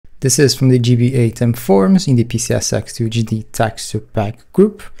This is from the GB8M forums in the PCSX2 GD texture pack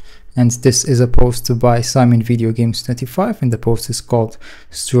group. And this is a post by Simon Video Games 25, and the post is called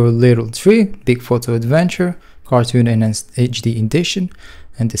Stuart Little Tree, Big Photo Adventure, Cartoon Enhanced HD Edition,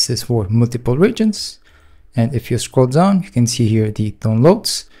 and this is for multiple regions. And if you scroll down, you can see here the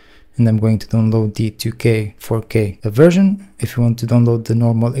downloads, and I'm going to download the 2K 4K version. If you want to download the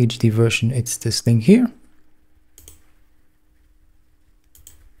normal HD version, it's this link here.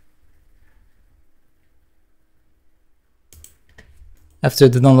 After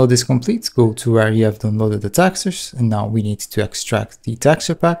the download is complete, go to where you have downloaded the textures, and now we need to extract the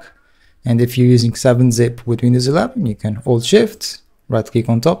texture pack. And if you're using 7-zip with Windows 11, you can hold Shift, right click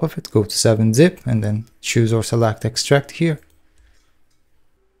on top of it, go to 7-zip, and then choose or select extract here.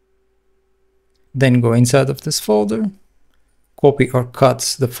 Then go inside of this folder, copy or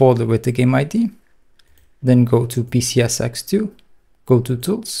cut the folder with the game ID, then go to PCSX2, go to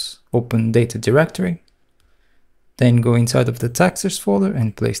Tools, open Data Directory, then go inside of the textures folder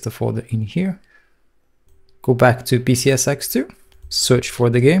and place the folder in here. Go back to PCSX2, search for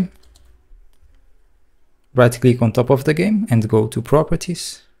the game, right click on top of the game and go to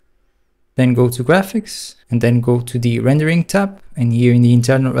Properties, then go to Graphics, and then go to the Rendering tab, and here in the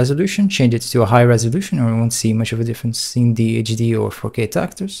internal resolution change it to a high resolution, or you won't see much of a difference in the HD or 4K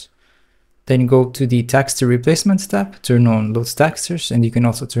textures. Then go to the Texture Replacement tab, turn on Load Textures, and you can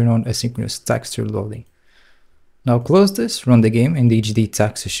also turn on Asynchronous Texture Loading. Now close this, run the game, and the HD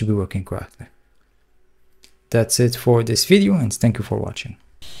texture should be working correctly. That's it for this video, and thank you for watching.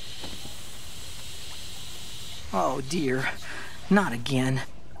 Oh dear, not again.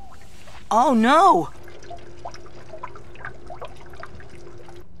 Oh no!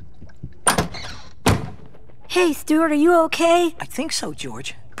 Hey Stuart, are you okay? I think so,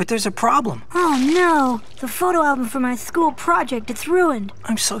 George, but there's a problem. Oh no, the photo album for my school project, it's ruined.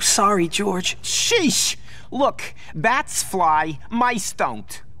 I'm so sorry, George. Sheesh! Look, bats fly, mice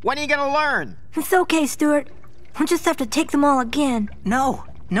don't. When are you gonna learn? It's okay, Stuart. I'll just have to take them all again. No,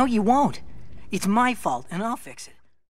 you won't. It's my fault, and I'll fix it.